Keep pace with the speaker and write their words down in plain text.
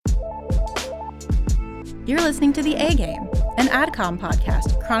You're listening to The A-Game, an AdCom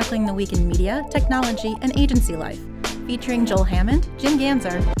podcast chronicling the week in media, technology, and agency life, featuring Joel Hammond, Jim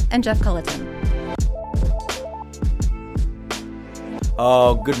Ganzer, and Jeff Culleton.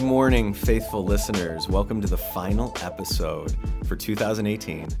 Oh, good morning, faithful listeners. Welcome to the final episode for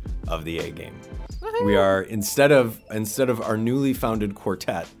 2018 of The A-Game. We are, instead of our newly founded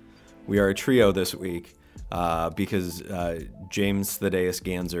quartet, we are a trio this week because James Thaddeus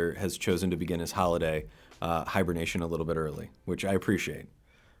Ganzer has chosen to begin his holiday hibernation a little bit early, which I appreciate.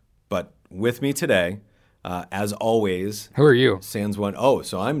 But with me today, as always... Who are you? Sans one. Oh,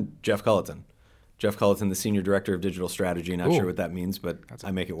 so I'm Jeff Culleton. Jeff Culleton, the Senior Director of Digital Strategy. Not sure what that means, but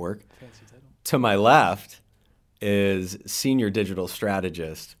I make it work. Fancy title. To my left is Senior Digital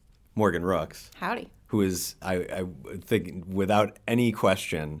Strategist Morgan Rooks. Howdy. Who is, I think, without any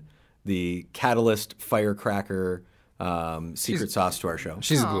question, the catalyst, firecracker, secret sauce to our show.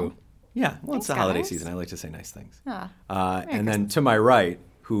 She's glue. Yeah, well, it's the Thanks, holiday guys. season. I like to say nice things. Merry And then to my right,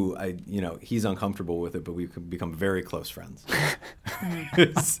 who he's uncomfortable with it, but we've become very close friends,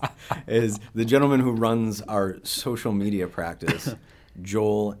 is the gentleman who runs our social media practice,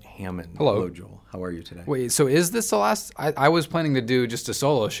 Joel Hammond. Hello, Joel. How are you today? Wait, so is this the last? I was planning to do just a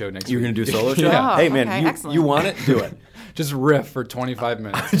solo show next week. You're going to do a solo show? Yeah. Hey, man, okay, excellent. you want it? Do it. Just riff for 25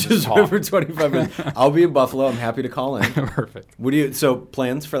 minutes. Just talk. for 25 minutes. I'll be in Buffalo. I'm happy to call in. Perfect. So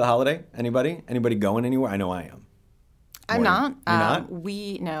plans for the holiday? Anybody? Anybody going anywhere? I know I am. I'm Morgan. not.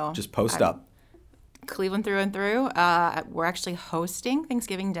 You're not? No. Just post up. Cleveland through and through. We're actually hosting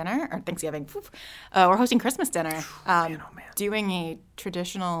Thanksgiving dinner, or Thanksgiving. We're hosting Christmas dinner. Man. Doing a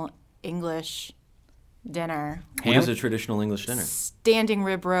traditional English dinner. What is a traditional English dinner? Standing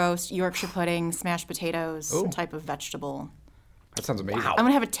rib roast, Yorkshire pudding, smashed potatoes, some type of vegetable. That sounds amazing. I'm going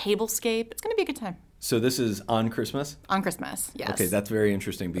to have a tablescape. It's going to be a good time. So this is on Christmas? On Christmas, yes. Okay, that's very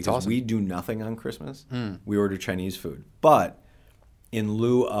interesting because awesome. we do nothing on Christmas. We order Chinese food. But in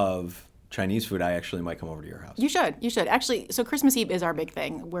lieu of Chinese food, I actually might come over to your house. You should. Actually, so Christmas Eve is our big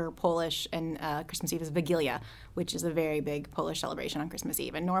thing. We're Polish, and Christmas Eve is Vigilia, which is a very big Polish celebration on Christmas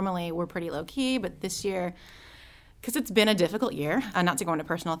Eve. And normally we're pretty low-key, but this year, because it's been a difficult year, not to go into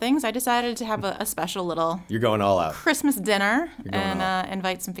personal things, I decided to have a special little You're going all out. Christmas dinner going and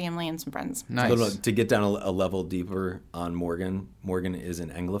invite some family and some friends. Nice. To get down a level deeper on Morgan, Morgan is an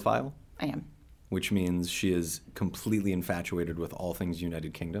Anglophile, I am. which means she is completely infatuated with all things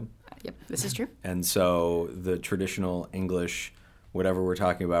United Kingdom. Yep, this is true. And so the traditional English, whatever we're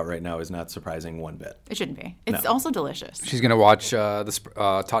talking about right now, is not surprising one bit. It shouldn't be. It's also delicious. She's gonna watch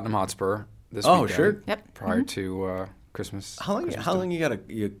Tottenham Hotspur this weekend. Sure. Yep. Prior to Christmas. How long you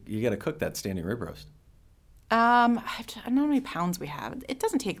gotta cook that standing rib roast? I don't know how many pounds we have. It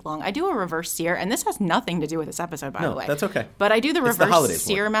doesn't take long. I do a reverse sear, and this has nothing to do with this episode, by the way. That's okay. But I do the It's the reverse holidays,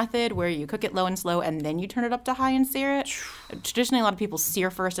 sear Morgan. method where you cook it low and slow, and then you turn it up to high and sear it. Traditionally, a lot of people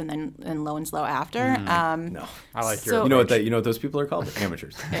sear first and then low and slow after. No. I like So- your. You know what those people are called?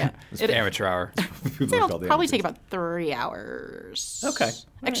 Amateurs. Yeah. It's amateur hour. People are It'll called probably amateurs. take about 3 hours. Okay.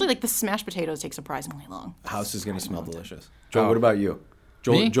 Actually, like the smashed potatoes take surprisingly long. House is going to smell delicious. Joel, what about you?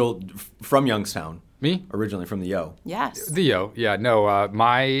 Me? Joel from Youngstown. Me? Originally from the Yo. Yes. Theo. Yeah. No.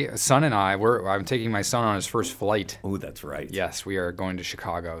 My son and I'm taking my son on his first flight. Oh, that's right. Yes, we are going to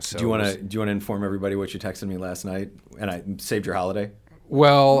Chicago. So Do you want to inform everybody what you texted me last night and I saved your holiday?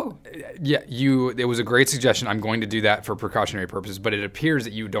 Well, yeah, it was a great suggestion. I'm going to do that for precautionary purposes, but it appears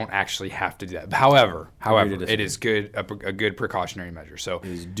that you don't actually have to do that. However, it is a good precautionary measure. So,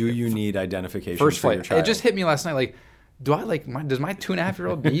 Do you need identification first for your flight. child? It just hit me last night. Like, does my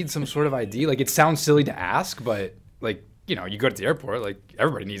 2.5-year-old need some sort of ID? Like, it sounds silly to ask, but like, you go to the airport, like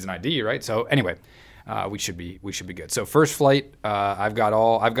everybody needs an ID, right? So anyway, we should be good. So first flight, I've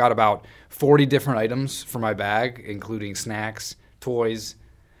got about 40 different items for my bag, including snacks, toys.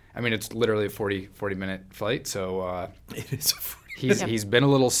 I mean, it's literally a 40-minute flight. So It is. he's been a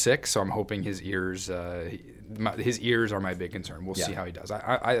little sick, so I'm hoping his ears. His ears are my big concern. We'll see how he does.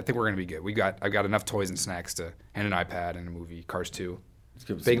 I think we're going to be good. I've got enough toys and snacks and an iPad and a movie, Cars 2.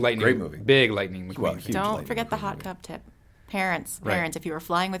 Great movie. Big Lightning McQueen. Well, huge Don't Lightning forget the McQueen hot movie. cup tip. Parents, Right. if you are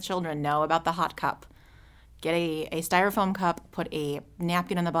flying with children, know about the hot cup. Get a styrofoam cup, put a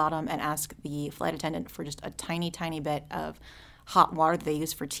napkin in the bottom, and ask the flight attendant for just a tiny, tiny bit of hot water that they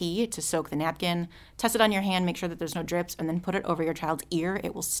use for tea to soak the napkin. Test it on your hand, make sure that there's no drips, and then put it over your child's ear.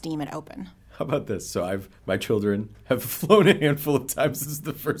 It will steam it open. How about this? So my children have flown a handful of times. This is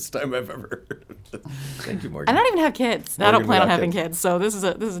the first time I've ever heard of this. Thank you, Morgan. I don't even have kids. I don't Morgan plan on without having kids. kids, so this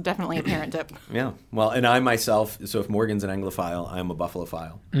is definitely a parent tip. Yeah. Well, and I myself, so if Morgan's an Anglophile, I'm a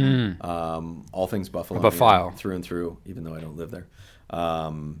Buffalophile. All things Buffalo. A Buffalo. Through and through, even though I don't live there.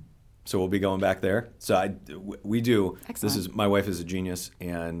 So we'll be going back there. So we do. Excellent. My wife is a genius,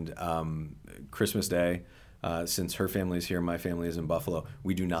 and Christmas Day, since her family is here, my family is in Buffalo.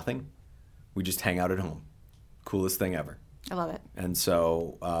 We do nothing. We just hang out at home. Coolest thing ever. I love it. And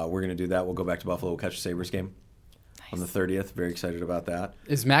so we're going to do that. We'll go back to Buffalo. We'll catch the Sabres game on the 30th. Very excited about that.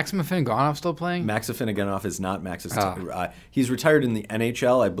 Is Maxim Afinogenov still playing? Max Afinogenov is not Max's. He's retired in the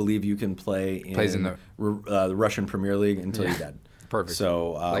NHL. I believe you can play Plays in the Russian Premier League until you're dead. Perfect.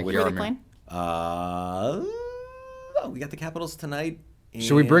 So Like Where are they playing? we got the Capitals tonight.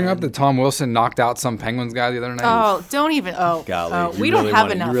 Should we bring up that Tom Wilson knocked out some Penguins guy the other night? Oh, don't even. Oh, Golly, oh, you we really don't have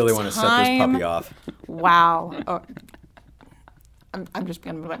wanna- enough You really want to set this time. puppy off. Wow. Oh, I'm just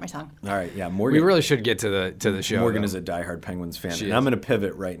gonna bite my tongue. All right, yeah. We Morgan, really should get to the show. Morgan though. is a diehard Penguins fan, She and is. I'm going to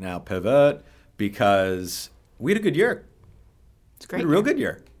pivot right now. Pivot because we had a good year. It's We had great. a real good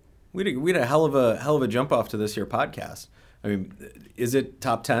year. We had a hell of a jump off to this year podcast. I mean, is it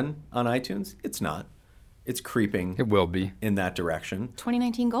top 10 on iTunes? It's not. It's creeping It will be. in that direction.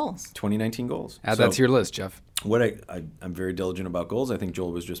 2019 goals. 2019 goals. Add So that to your list, Jeff. what I'm very diligent about goals. I think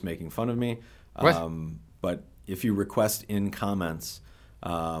Joel was just making fun of me. What? But if you request in comments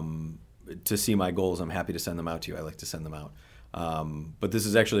to see my goals, I'm happy to send them out to you. I like to send them out. But this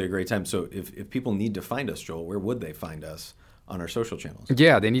is actually a great time. So if people need to find us, Joel, where would they find us on our social channels?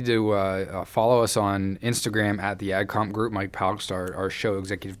 Yeah, they need to follow us on Instagram at the AdComp Group. Mike Palks, our show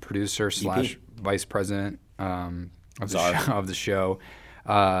executive producer / vice president of the show,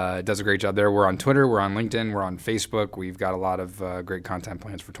 does a great job there. We're on Twitter, we're on LinkedIn, we're on Facebook. We've got a lot of great content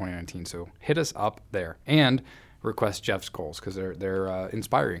plans for 2019. So hit us up there and request Jeff's goals because they're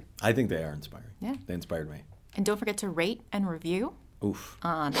inspiring. I think they are inspiring. Yeah. They inspired me. And don't forget to rate and review Oof.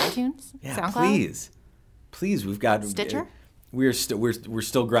 on iTunes, Yeah, SoundCloud. please. We've got Stitcher? We're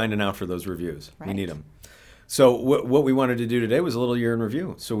still grinding out for those reviews. We Right. need them. So what we wanted to do today was a little year in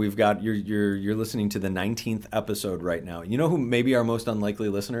review. So we've got you're listening to the 19th episode right now. You know who maybe our most unlikely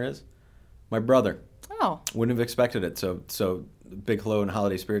listener is? My brother. Oh, Wouldn't have expected it. So big hello and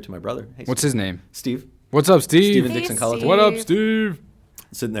holiday spirit to my brother. Hey, What's his name? Steve? What's up, Steve? Steven Hey, Dixon College. Steve. What up, Steve?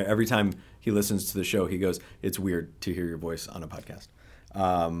 Sitting there every time he listens to the show, he goes, "It's weird to hear your voice on a podcast,"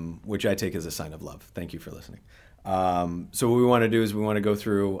 which I take as a sign of love. Thank you for listening. So what we want to do is we want to go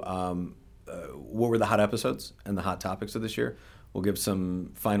through what were the hot episodes and the hot topics of this year. We'll give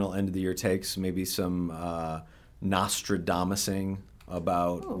some final end of the year takes, maybe some Nostradamusing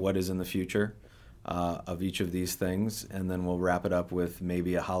about what is in the future of each of these things, and then we'll wrap it up with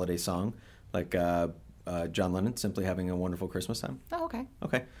maybe a holiday song like John Lennon, "Simply Having a Wonderful Christmas Time." oh, okay.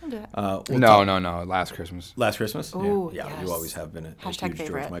 Okay. I'll do it. We'll No, talk- Last Christmas. Last Christmas? Ooh, yeah, yes. you always have been a Hashtag huge George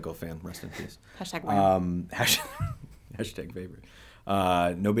favorite. Michael fan. Rest in peace. Hashtag win. Hashtag favorite.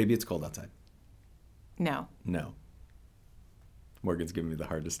 No, baby, it's cold outside. No. No. Morgan's giving me the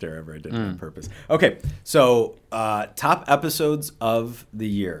hardest stare ever. I did it on purpose. Okay, so top episodes of the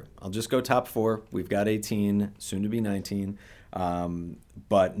year. I'll just go top 4. We've got 18, soon to be 19.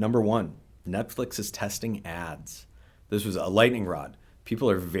 But number 1, Netflix is testing ads. This was a lightning rod. People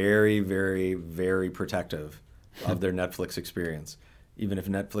are very, very, very protective of their Netflix experience, even if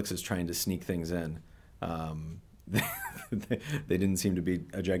Netflix is trying to sneak things in. They didn't seem to be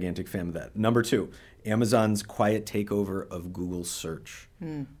a gigantic fan of that. Number 2, Amazon's quiet takeover of Google search,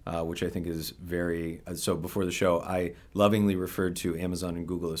 which I think is very... so before the show, I lovingly referred to Amazon and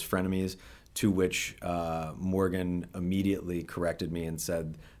Google as frenemies, to which Morgan immediately corrected me and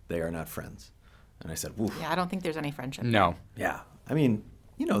said they are not friends. And I said, woof. Yeah, I don't think there's any friendship. No. Yeah. I mean,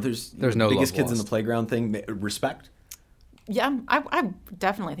 there's no biggest love kids in the lost. playground thing. Respect. Yeah, I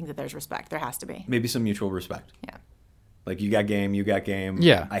definitely think that there's respect. There has to be. Maybe some mutual respect. Yeah. Like, you got game, you got game.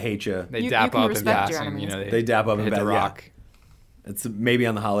 Yeah. I hate you. They You dap can up in respect your passing. enemies. They dap up and hit the bat- yeah. rock. It's maybe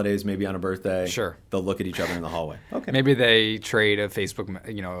on the holidays, maybe on a birthday. Sure. They'll look at each other in the hallway. Okay. Maybe they trade a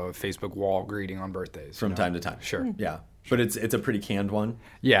Facebook wall greeting on birthdays From time to time. Sure. Yeah. But it's a pretty canned one.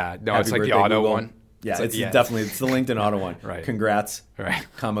 Yeah. No, Happy it's like the birthday, auto Google. one. Yeah, like- it's definitely it's the LinkedIn auto one. Right. Congrats. Right.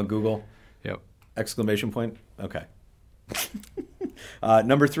 Comma Google. Yep. Exclamation point. Okay.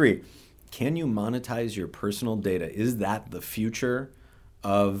 Number 3, can you monetize your personal data? Is that the future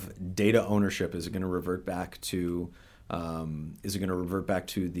of data ownership? Is it going to revert back to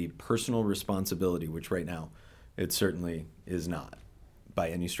the personal responsibility, which right now it certainly is not by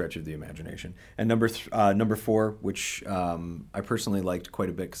any stretch of the imagination. And number 4, which I personally liked quite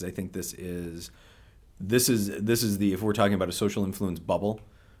a bit because I think this is the, if we're talking about a social influence bubble,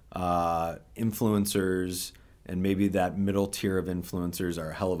 influencers and maybe that middle tier of influencers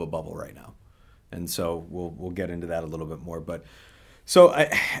are a hell of a bubble right now. And so we'll get into that a little bit more. But so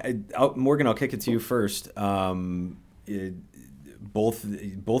Morgan, I'll kick it to you first. both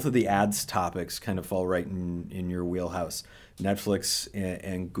of the ads topics kind of fall right in your wheelhouse. Netflix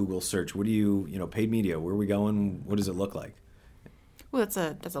and Google search. What do you paid media? Where are we going? What does it look like? Well, that's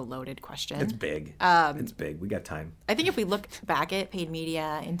a loaded question. It's big. It's big. We got time. I think if we look back at paid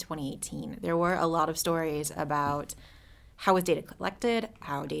media in 2018, there were a lot of stories about how is data collected,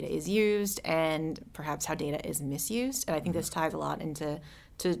 how data is used, and perhaps how data is misused. And I think this ties a lot into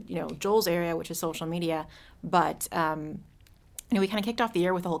Joel's area, which is social media. But we kind of kicked off the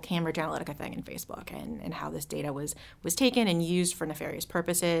year with the whole Cambridge Analytica thing in Facebook and how this data was taken and used for nefarious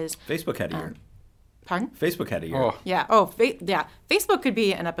purposes. Facebook had a year. Pardon? Facebook had a year. Oh. Yeah. Yeah. Facebook could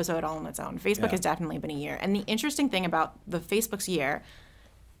be an episode all on its own. Facebook has definitely been a year. And the interesting thing about the Facebook's year,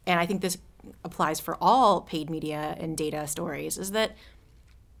 and I think this applies for all paid media and data stories, is that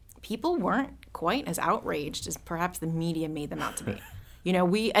people weren't quite as outraged as perhaps the media made them out to be.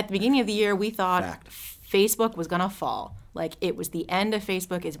 We at the beginning of the year, we thought Facebook was going to fall. Like, it was the end of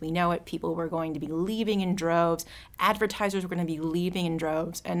Facebook as we know it. People were going to be leaving in droves. Advertisers were going to be leaving in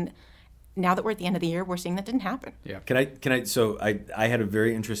droves. And now that we're at the end of the year, we're seeing that didn't happen. Yeah. Can I? So I had a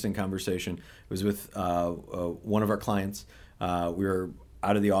very interesting conversation. It was with one of our clients. We were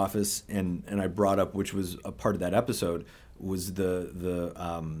out of the office, and I brought up, which was a part of that episode, was the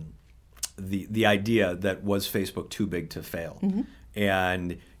idea that was Facebook too big to fail,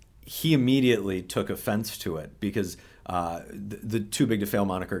 and he immediately took offense to it because the too big to fail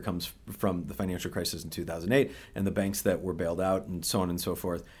moniker comes from the financial crisis in 2008 and the banks that were bailed out and so on and so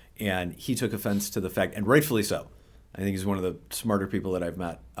forth. And he took offense to the fact, and rightfully so. I think he's one of the smarter people that I've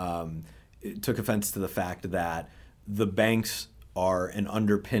met. Took offense to the fact that the banks are an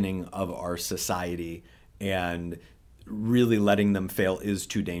underpinning of our society, and really letting them fail is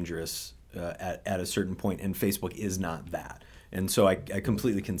too dangerous at a certain point, and Facebook is not that. And so I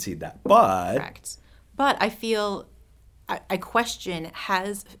completely concede that. But Correct. But I feel, I question,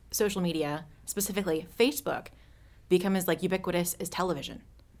 has social media, specifically Facebook, become as ubiquitous as television?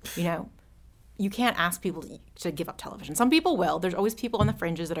 You can't ask people to give up television. Some people will. There's always people on the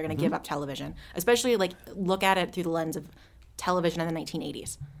fringes that are going to give up television, especially look at it through the lens of television in the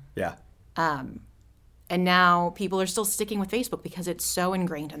 1980s. Yeah. And now people are still sticking with Facebook because it's so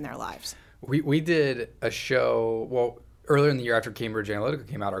ingrained in their lives. We did a show, earlier in the year after Cambridge Analytica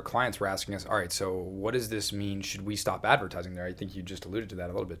came out, our clients were asking us, all right, so what does this mean? Should we stop advertising there? I think you just alluded to that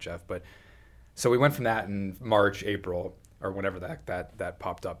a little bit, Jeff. But so we went from that in March, April, or whenever that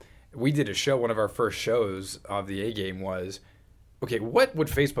popped up. We did a show. One of our first shows of the A Game was, okay, what would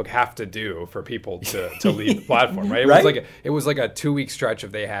Facebook have to do for people to leave the platform, right? It was like a 2-week stretch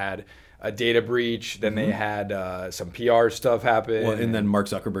of they had a data breach, then they had some PR stuff happen. Well, and then Mark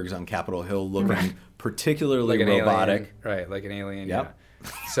Zuckerberg's on Capitol Hill looking particularly like robotic. Alien, right, like an alien. Yep.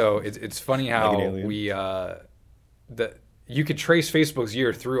 Yeah. So it's funny how you could trace Facebook's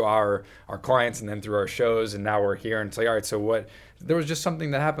year through our clients and then through our shows, and now we're here and it's like, all right, so what? There was just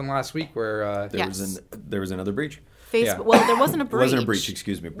something that happened last week where there was another breach. Facebook. Well, there wasn't a breach. It wasn't a breach.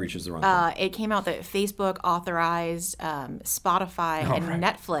 Excuse me. Breach is the wrong thing. It came out that Facebook authorized Spotify and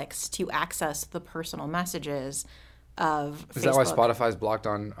Netflix to access the personal messages of Facebook. Is that why Spotify's blocked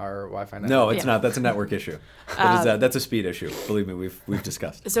on our Wi-Fi network? No, it's not. That's a network issue. That's a speed issue. Believe me, we've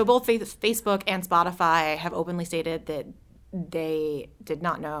discussed. So both Facebook and Spotify have openly stated that they did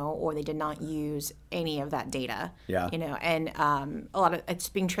not know or they did not use any of that data. Yeah. And a lot of it's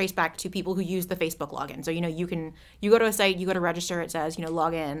being traced back to people who use the Facebook login. So you go to a site, you go to register, it says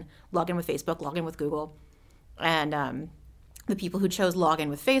log in with Facebook, log in with Google, and the people who chose login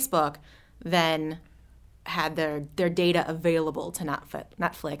with Facebook then had their data available to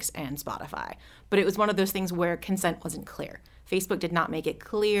Netflix and Spotify. But it was one of those things where consent wasn't clear. Facebook did not make it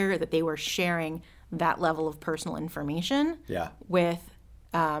clear that they were sharing that level of personal information with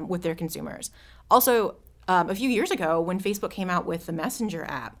their consumers. Also, a few years ago, when Facebook came out with the Messenger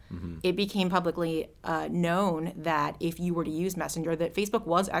app, it became publicly known that if you were to use Messenger, that Facebook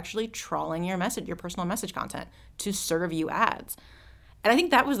was actually trawling your personal message content to serve you ads. And I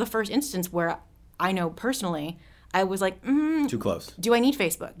think that was the first instance where I know personally, I was like, too close. Do I need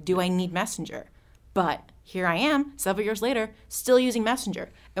Facebook? Do I need Messenger? But here I am, several years later, still using Messenger.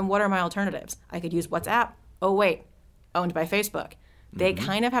 And what are my alternatives? I could use WhatsApp. Oh, wait, owned by Facebook. They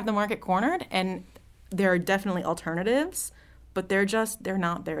kind of have the market cornered, and there are definitely alternatives, but they're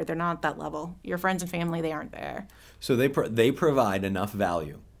not there. They're not that level. Your friends and family, they aren't there. So they provide enough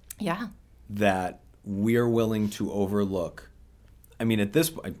value. Yeah. That we're willing to overlook. I mean, at this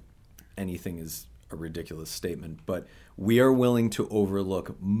point, anything is a ridiculous statement, but we are willing to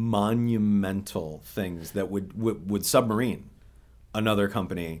overlook monumental things that would submarine another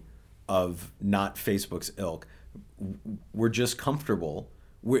company of not Facebook's ilk we're just comfortable.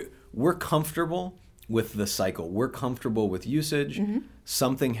 We're comfortable with the cycle. We're comfortable with usage,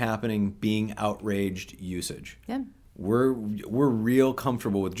 something happening, being outraged, usage. Yeah. We're real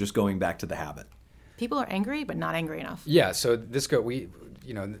comfortable with just going back to the habit. People are angry, but not angry enough. Yeah. So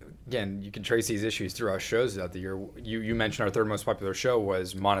again, you can trace these issues through our shows throughout the year. You mentioned our third most popular show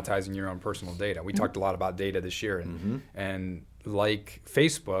was monetizing your own personal data. We talked a lot about data this year, and like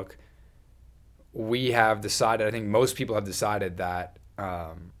Facebook, we have decided, I think most people have decided that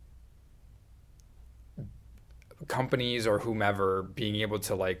companies or whomever being able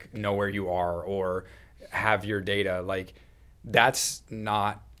to like know where you are or have your data, like that's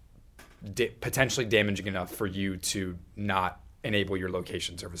not potentially damaging enough for you to not enable your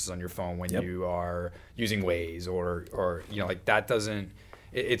location services on your phone when you are using Waze or like that doesn't,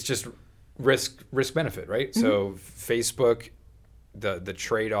 it's just risk benefit, right? So Facebook, the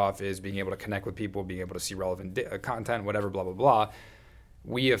trade-off is being able to connect with people, being able to see relevant content, whatever, blah, blah, blah.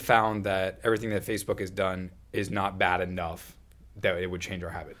 We have found that everything that Facebook has done is not bad enough that it would change our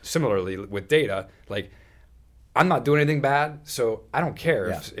habit. Similarly, with data, like I'm not doing anything bad, so I don't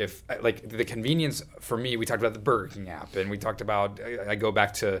care if like the convenience for me. We talked about the Burger King app, and we talked about I go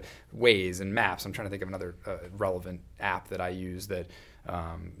back to Waze and Maps. I'm trying to think of another relevant app that I use that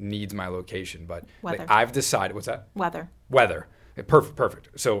needs my location. But like, I've decided, what's that? Weather.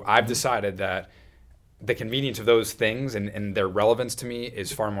 Perfect. So I've decided that the convenience of those things and their relevance to me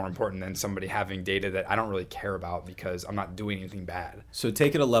is far more important than somebody having data that I don't really care about because I'm not doing anything bad. So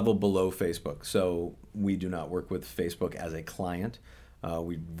take it a level below Facebook. So we do not work with Facebook as a client.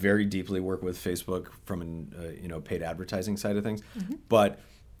 We very deeply work with Facebook from an paid advertising side of things. But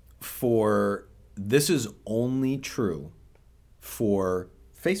this is only true for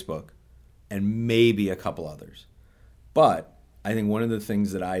Facebook and maybe a couple others. But I think one of the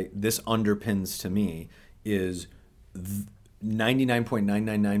things that this underpins to me is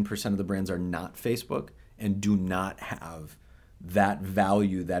 99.999% of the brands are not Facebook and do not have that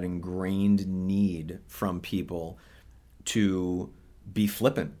value, that ingrained need from people to be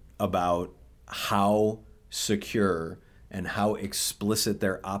flippant about how secure and how explicit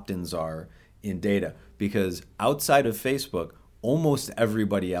their opt-ins are in data. Because outside of Facebook, almost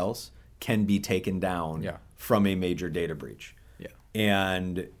everybody else can be taken down from a major data breach.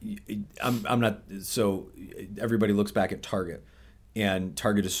 And I'm not, so everybody looks back at Target, and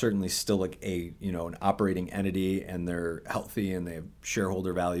Target is certainly still like an operating entity, and they're healthy and they have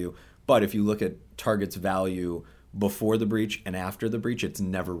shareholder value. But if you look at Target's value before the breach and after the breach, it's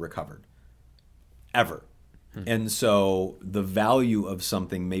never recovered, ever. And so the value of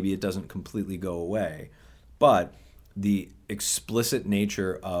something, maybe it doesn't completely go away, but the explicit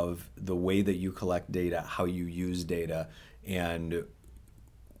nature of the way that you collect data, how you use data, and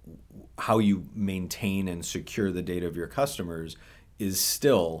how you maintain and secure the data of your customers is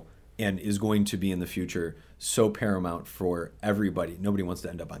still and is going to be in the future so paramount for everybody. Nobody wants to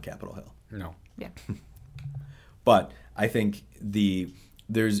end up on Capitol Hill. No. Yeah. But I think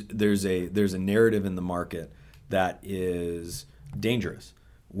there's a narrative in the market that is dangerous,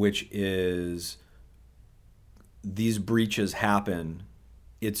 which is these breaches happen.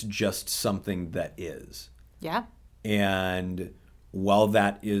 It's just something that is. Yeah. And while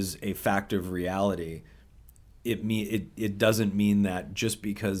that is a fact of reality, it doesn't mean that just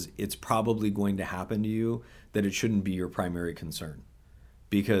because it's probably going to happen to you that it shouldn't be your primary concern.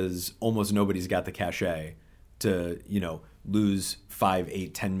 Because almost nobody's got the cachet to, lose 5,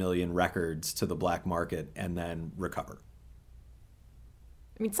 8, 10 million records to the black market and then recover.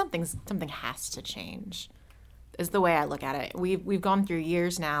 I mean, something has to change, is the way I look at it. We've gone through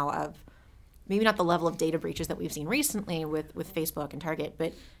years now of maybe not the level of data breaches that we've seen recently with Facebook and Target,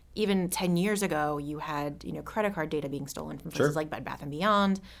 but even 10 years ago, you had credit card data being stolen from places like Bed Bath &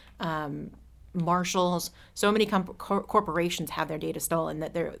 Beyond, Marshalls. So many corporations have their data stolen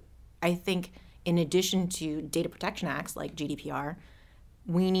that I think in addition to data protection acts like GDPR,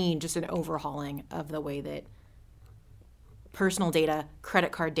 we need just an overhauling of the way that personal data,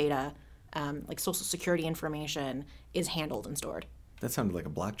 credit card data, like social security information is handled and stored. That sounded like a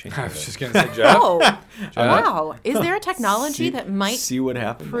blockchain. I was just going to say, Jeff. Oh, wow. Is there a technology that might see what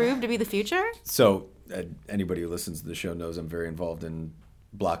happened prove to be the future? So anybody who listens to the show knows I'm very involved in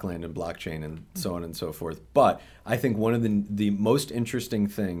Blockland and blockchain and so on and so forth. But I think one of the most interesting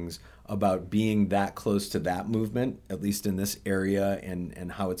things about being that close to that movement, at least in this area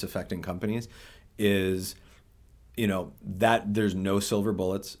and how it's affecting companies, is that there's no silver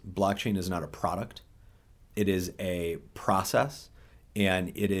bullets. Blockchain is not a product. It is a process.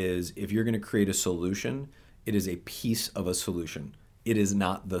 And it is, if you're going to create a solution, it is a piece of a solution. It is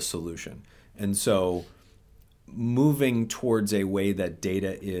not the solution. And so moving towards a way that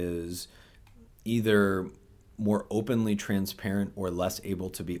data is either more openly transparent or less able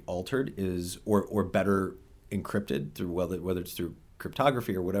to be altered or better encrypted through whether it's through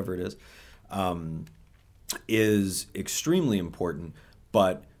cryptography or whatever it is extremely important.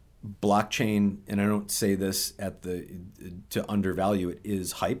 But blockchain, and I don't say this to undervalue it,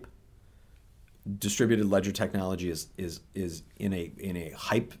 is hype. Distributed ledger technology is in a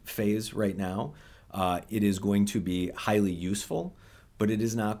hype phase right now. It is going to be highly useful, but it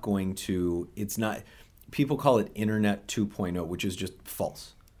is not going to. It's not. People call it Internet 2.0, which is just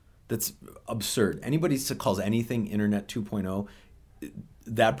false. That's absurd. Anybody calls anything Internet 2.0,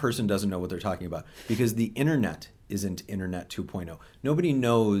 that person doesn't know what they're talking about, because the Internet isn't Internet 2.0. Nobody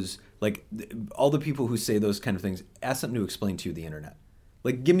knows, like, all the people who say those kind of things, ask them to explain to you the Internet.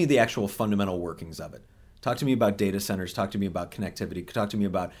 Like, give me the actual fundamental workings of it. Talk to me about data centers. Talk to me about connectivity. Talk to me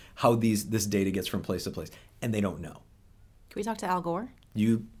about how this data gets from place to place. And they don't know. Can we talk to Al Gore?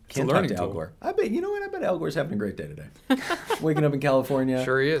 You can talk to Al Gore. I bet, you know what? I bet Al Gore's having a great day today. Waking up in California.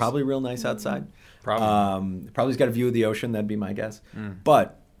 Sure he is. Probably real nice outside. Probably. Probably's got a view of the ocean. That'd be my guess.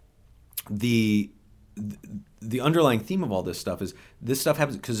 But the underlying theme of all this stuff is this stuff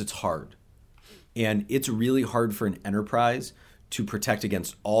happens because it's hard. And it's really hard for an enterprise to protect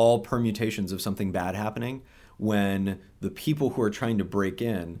against all permutations of something bad happening when the people who are trying to break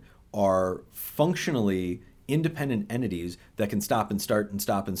in are functionally independent entities that can stop and start and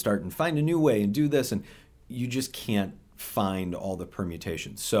stop and start and find a new way and do this, and you just can't find all the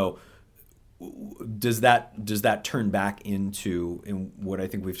permutations. So does that turn back into, in what I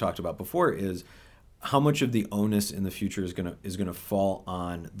think we've talked about before, is how much of the onus in the future is gonna fall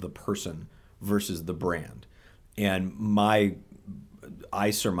on the person versus the brand? And I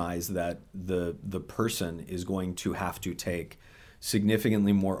surmise that the person is going to have to take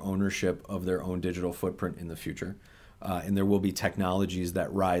significantly more ownership of their own digital footprint in the future. And there will be technologies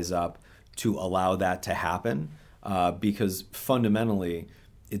that rise up to allow that to happen, because fundamentally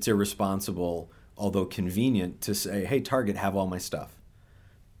it's irresponsible, although convenient, to say, hey, Target, have all my stuff.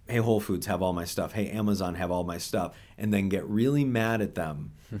 Hey, Whole Foods, have all my stuff. Hey, Amazon, have all my stuff. And then get really mad at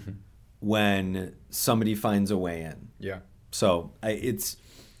them when somebody finds a way in. Yeah. So it's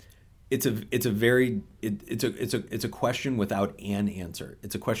a question without an answer.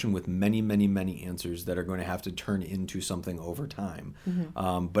 It's a question with many, many, many answers that are going to have to turn into something over time.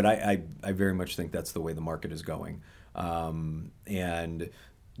 But I very much think that's the way the market is going. And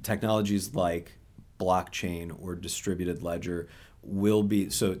technologies like blockchain or distributed ledger will be.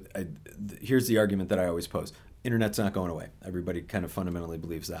 So here's the argument that I always pose. Internet's not going away. Everybody kind of fundamentally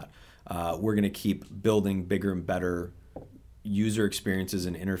believes that. We're going to keep building bigger and better user experiences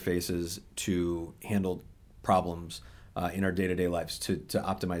and interfaces to handle problems in our day-to-day lives, to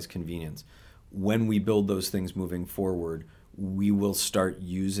optimize convenience. When we build those things moving forward, we will start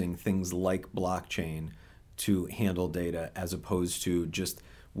using things like blockchain to handle data, as opposed to just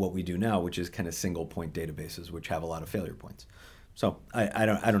what we do now, which is kind of single point databases, which have a lot of failure points. So I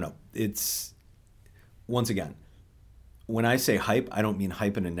don't know. It's, once again, when I say hype, I don't mean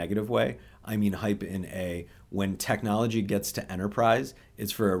hype in a negative way. I mean hype in a, when technology gets to enterprise,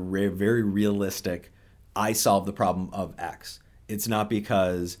 it's for a very realistic, I solve the problem of X. It's not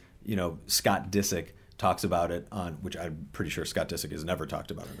because, Scott Disick talks about it on, which I'm pretty sure Scott Disick has never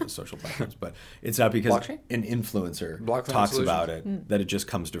talked about it on his social platforms, but it's not because Blockchain? An influencer Blockchain talks solutions? about it that it just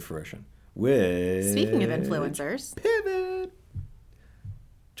comes to fruition. With Speaking of influencers. Pivot.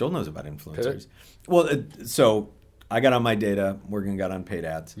 Joel knows about influencers. Pivot. Well, so I got on my data, Morgan got on paid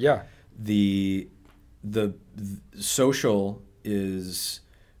ads. Yeah. The social is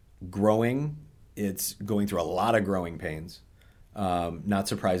growing. It's going through a lot of growing pains, not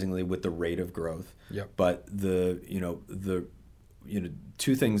surprisingly, with the rate of growth. Yep. But the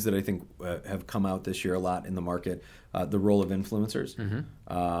two things that I think have come out this year a lot in the market: the role of influencers,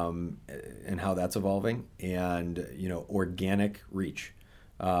 and how that's evolving, and organic reach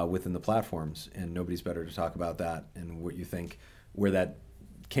within the platforms. And nobody's better to talk about that and what you think, where that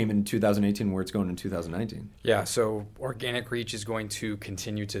came in 2018, where it's going in 2019. Yeah, so organic reach is going to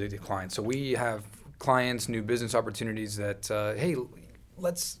continue to decline. So we have clients, new business opportunities that, hey,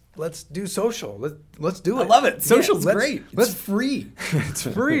 let's do social. Let's do it. I love it. Social's great. It's free. It's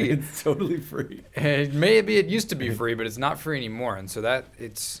free. It's totally free. And maybe it used to be free, but it's not free anymore. And so that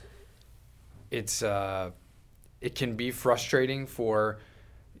it can be frustrating for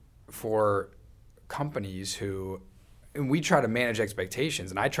companies who. And we try to manage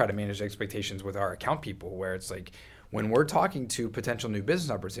expectations, and I try to manage expectations with our account people, where it's like, when we're talking to potential new business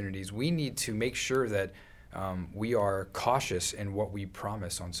opportunities, we need to make sure that we are cautious in what we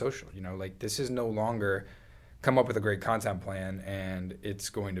promise on social. This is no longer come up with a great content plan, and it's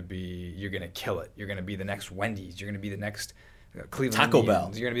going to be, you're going to kill it. You're going to be the next Wendy's. You're going to be the next Cleveland Taco Indians.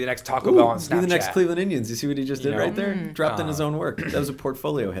 Bell. You're going to be the next Taco Bell on Snapchat. Be the next Cleveland Indians. You see what he just did right there? Dropped in his own work. That was a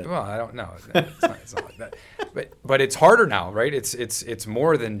portfolio hit. Well, I don't know. It's not like that. But it's harder now, right? It's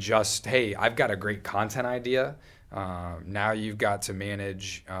more than just, hey, I've got a great content idea. Now you've got to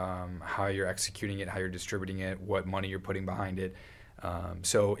manage how you're executing it, how you're distributing it, what money you're putting behind it.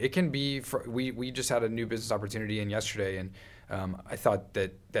 So it can be. We just had a new business opportunity in yesterday, and I thought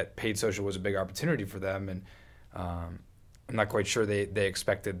that paid social was a big opportunity for them, and I'm not quite sure they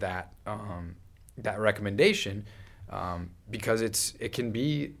expected that recommendation because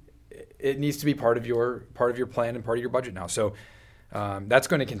it needs to be part of your plan and part of your budget now. So that's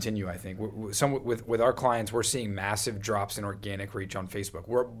going to continue, I think. With our clients, we're seeing massive drops in organic reach on Facebook.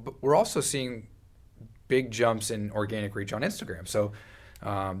 We're also seeing big jumps in organic reach on Instagram. So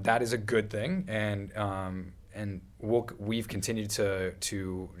that is a good thing, and we've continued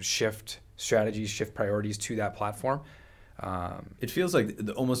to shift strategies, shift priorities to that platform. It feels like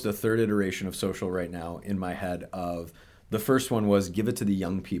almost a third iteration of social right now in my head. Of the first one was give it to the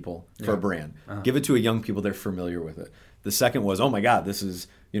young people for a brand. Give it to a young people, they're familiar with it. The second was, oh my God, this is,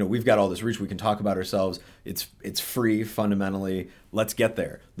 we've got all this reach, we can talk about ourselves. It's free fundamentally. Let's get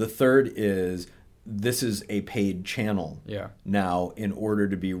there. The third is, this is a paid channel now in order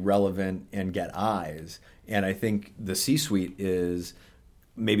to be relevant and get eyes. And I think the C-suite is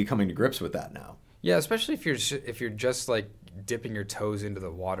maybe coming to grips with that now. Yeah, especially if you're just like dipping your toes into the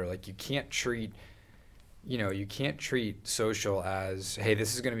water. Like you can't treat social as, hey,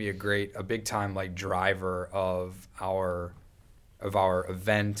 this is going to be a big time like driver of our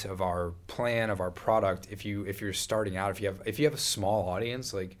event, of our plan, of our product. If you're starting out, if you have a small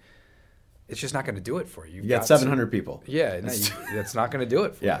audience, like it's just not going to do it for you. You got 700 people. Yeah, that's not going to do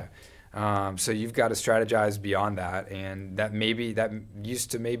it for you. So you've got to strategize beyond that, and that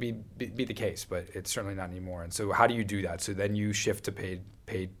used to maybe be the case, but it's certainly not anymore. And so how do you do that? So then you shift to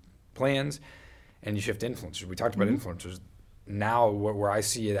paid plans, and you shift to influencers. We talked about influencers. Now where I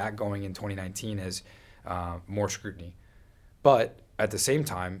see that going in 2019 is more scrutiny. But at the same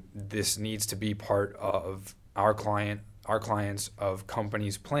time, this needs to be part of our clients of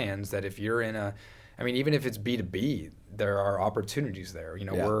companies' plans, that if you're in even if it's B2B, there are opportunities there.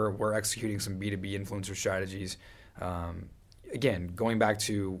 We're executing some B2B influencer strategies. Again, going back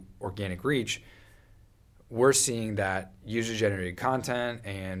to organic reach, we're seeing that user-generated content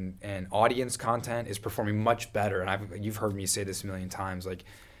and audience content is performing much better. And you've heard me say this a million times. Like,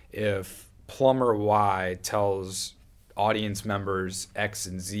 if plumber Y tells audience members X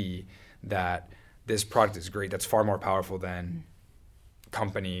and Z that this product is great, that's far more powerful than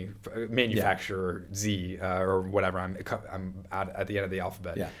company manufacturer Z or whatever. I'm at the end of the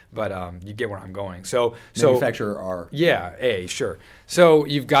alphabet. Yeah. But you get where I'm going. So manufacturer R. Yeah, A, sure. So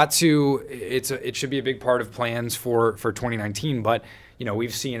you've got to. It should be a big part of plans for 2019. But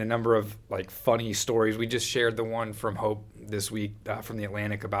we've seen a number of like funny stories. We just shared the one from Hope this week from the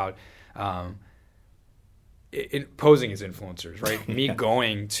Atlantic about posing as influencers, right? Me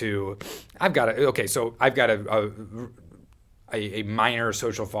going to. I've got a minor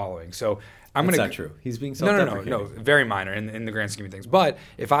social following. So I'm going to. That's not true. He's being self-deprecating. No, very minor in the grand scheme of things. But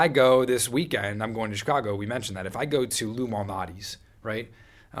if I go this weekend, I'm going to Chicago. We mentioned that. If I go to Lou Malnati's, right?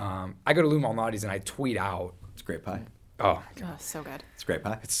 I go to Lou Malnati's and I tweet out. It's great pie. Oh, so good. It's great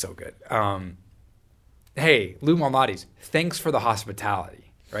pie. It's so good. Hey, Lou Malnati's, thanks for the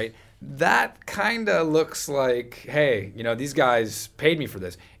hospitality, right? That kind of looks like, hey, these guys paid me for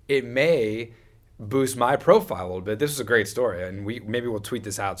this. It may boost my profile a little bit. This is a great story, and maybe we'll tweet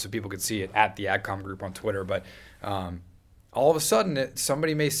this out so people can see it at the AdCom group on Twitter. But all of a sudden,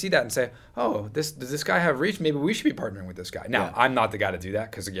 somebody may see that and say, "Oh, does this guy have reach? Maybe we should be partnering with this guy." Now, I'm not the guy to do that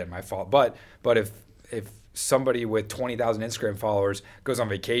because, again, my fault. But if somebody with 20,000 Instagram followers goes on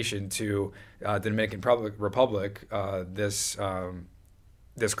vacation to the Dominican Republic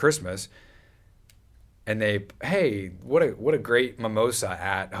this Christmas, and what a great mimosa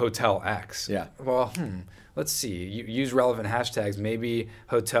at Hotel X. Yeah. Well, let's see. You use relevant hashtags. Maybe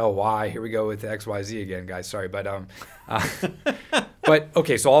Hotel Y. Here we go with the XYZ again, guys. Sorry, but but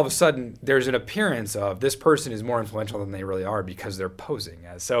okay. So all of a sudden, there's an appearance of this person is more influential than they really are because they're posing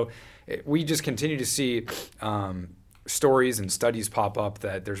as. So we just continue to see stories and studies pop up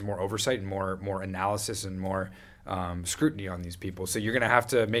that there's more oversight and more analysis and more scrutiny on these people. So you're going to have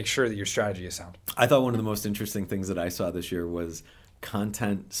to make sure that your strategy is sound. I thought one of the most interesting things that I saw this year was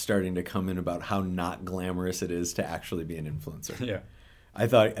content starting to come in about how not glamorous it is to actually be an influencer. Yeah. I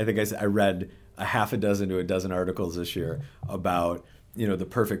read a half a dozen to a dozen articles this year about the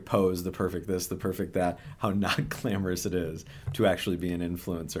perfect pose, the perfect this, the perfect that, how not glamorous it is to actually be an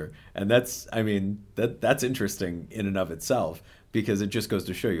influencer. And that's interesting in and of itself, because it just goes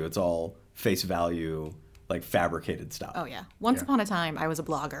to show you it's all face value, like fabricated stuff. Oh, yeah. Once upon a time, I was a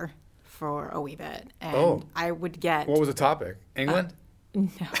blogger for a wee bit. And Oh. I would get... What was the topic? England?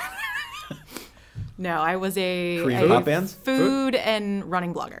 No, I was Korean pop bands? food and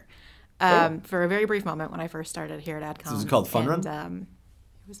running blogger for a very brief moment when I first started here at AdCom. So is it called Fun Run?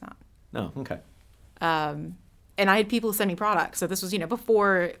 It was not. No, okay. And I had people send me products. So this was,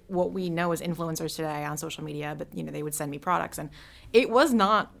 before what we know as influencers today on social media, but, they would send me products. And it was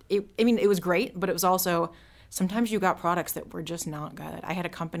not, it was great, but it was also, sometimes you got products that were just not good. I had a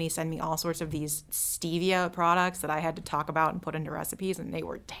company send me all sorts of these stevia products that I had to talk about and put into recipes, and they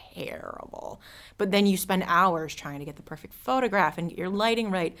were terrible. But then you spend hours trying to get the perfect photograph and get your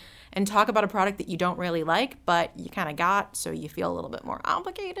lighting right and talk about a product that you don't really like, but you kind of got, so you feel a little bit more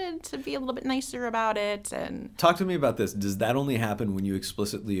obligated to be a little bit nicer about it. And Talk to me about this. Does that only happen when you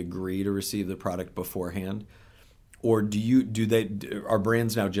explicitly agree to receive the product beforehand? Or are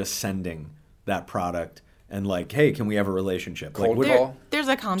brands now just sending that product and like, hey, can we have a relationship? Cold like, call? there's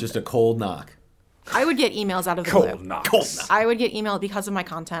a just a cold knock. I would get emails out of the Cold blue. knocks. I would get email because of my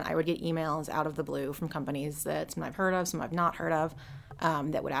content. I would get emails out of the blue from companies that some I've heard of, some I've not heard of,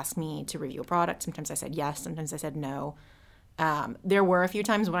 that would ask me to review a product. Sometimes I said yes, sometimes I said no. There were a few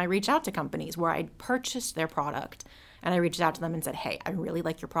times when I reached out to companies where I'd purchased their product, and I reached out to them and said, hey, I really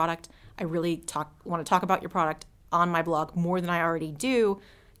like your product. I really want to talk about your product on my blog more than I already do.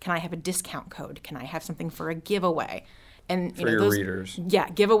 Can I have a discount code? Can I have something for a giveaway? And For your readers. Yeah,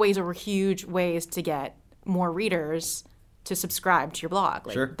 giveaways are huge ways to get more readers to subscribe to your blog.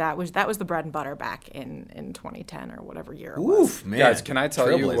 Like Sure. that was the bread and butter back in 2010 or whatever year it Oof, was. man. Guys, can I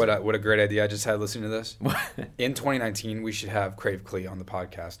tell you Trailblazer. what a great idea I just had listening to this? In 2019, we should have Crave Clee on the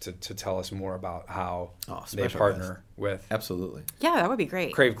podcast to tell us more about how they special partner with. Absolutely. Yeah, that would be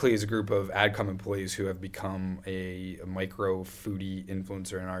great. Crave Clee is a group of AdCom employees who have become a micro foodie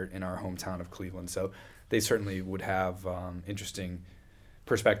influencer in our hometown of Cleveland. So they certainly would have interesting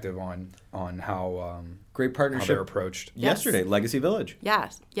perspective on how Great how partnership. they're approached. Yesterday, Legacy Village.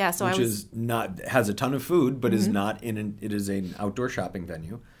 Yes. Yeah, so Which I was is not has a ton of food, but is not it is an outdoor shopping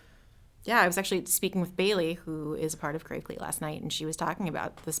venue. I was actually speaking with Bailey, who is a part of Crave Clee, last night, and she was talking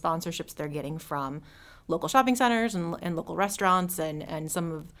about the sponsorships they're getting from local shopping centers and local restaurants and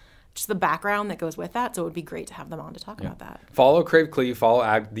some of just the background that goes with that. So it would be great to have them on to talk about that. Follow Crave Clee,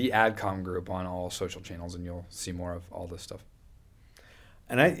 follow the AdCom group on all social channels, and you'll see more of all this stuff.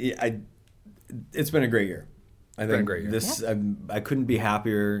 And it's been a great year. I think Been a great year. This I couldn't be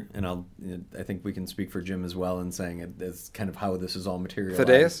happier, and I think we can speak for Jim as well in saying it's kind of how this is all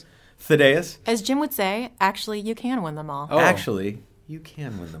materialized. Thaddeus. As Jim would say, actually, you can win them all. Oh. Actually, you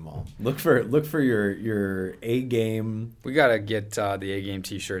can win them all. Look for your A game We gotta get the A Game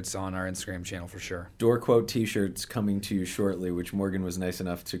T-shirts on our Instagram channel for sure. door quote T-shirts coming to you shortly, which Morgan was nice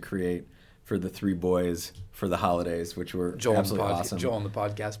enough to create for the three boys for the holidays, which were absolutely awesome. Joel and the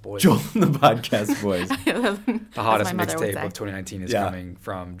podcast boys. Joel and the podcast boys. The hottest my mother would mixtape say. of 2019 is Yeah. coming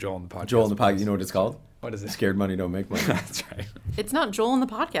from Joel and the podcast. Joel and the podcast. Boys. You know what it's called? What is it? Scared money don't make money. That's right. It's not Joel and the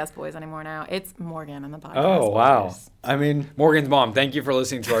Podcast Boys anymore now. It's Morgan and the Podcast Oh, wow. Boys. I mean, Morgan's mom, thank you for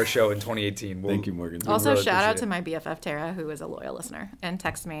listening to our show in 2018. thank you, Morgan. Also, really shout out appreciate to my BFF, Tara, who is a loyal listener and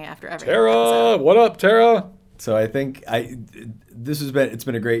texts me after every Tara, episode. what up, Tara? So I think it's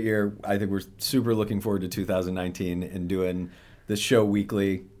been a great year. I think we're super looking forward to 2019 and doing this show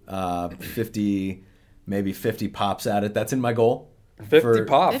weekly. 50 pops at it. That's in my goal. 50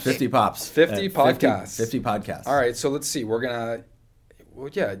 pops. 50 pops. 50 podcasts. 50 podcasts. All right, so let's see. We're gonna. Well,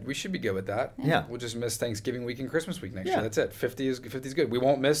 yeah, we should be good with that. Yeah. We'll just miss Thanksgiving week and Christmas week next Yeah. year. That's it. 50 is good. We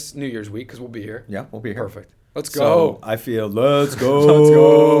won't miss New Year's week because we'll be here. Yeah, we'll be here. Perfect. Let's So go. I feel let's go. Let's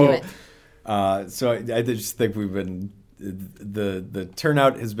go. Do it. So I just think we've been the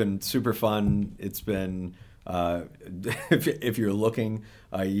turnout has been super fun. It's been if you're looking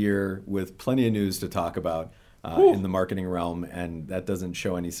a year with plenty of news to talk about in the marketing realm, and that doesn't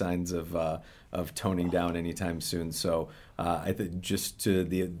show any signs of toning down anytime soon. So I think just to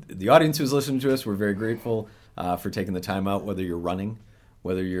the audience who's listening to us, we're very grateful for taking the time out, whether you're running,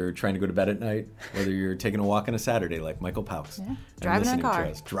 whether you're trying to go to bed at night, whether you're taking a walk on a Saturday like Michael Pauks. and Driving a listening to car.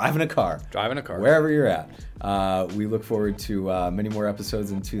 us. Driving a car. Driving a car. Wherever you're at. We look forward to many more episodes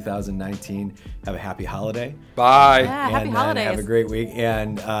in 2019. Have a happy holiday. Bye. Yeah, happy and holidays. Have a great week.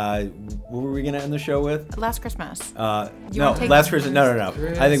 And what were we going to end the show with? Last Christmas. No, wanna take- last Christmas. No.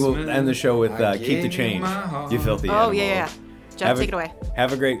 I think we'll end the show with I Keep the gave Change, my heart. you filthy Oh, animal. yeah. Jeff, Have take a- it away.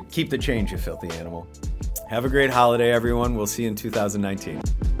 Have a great Keep the Change, you filthy animal. Have a great holiday, everyone. We'll see you in 2019.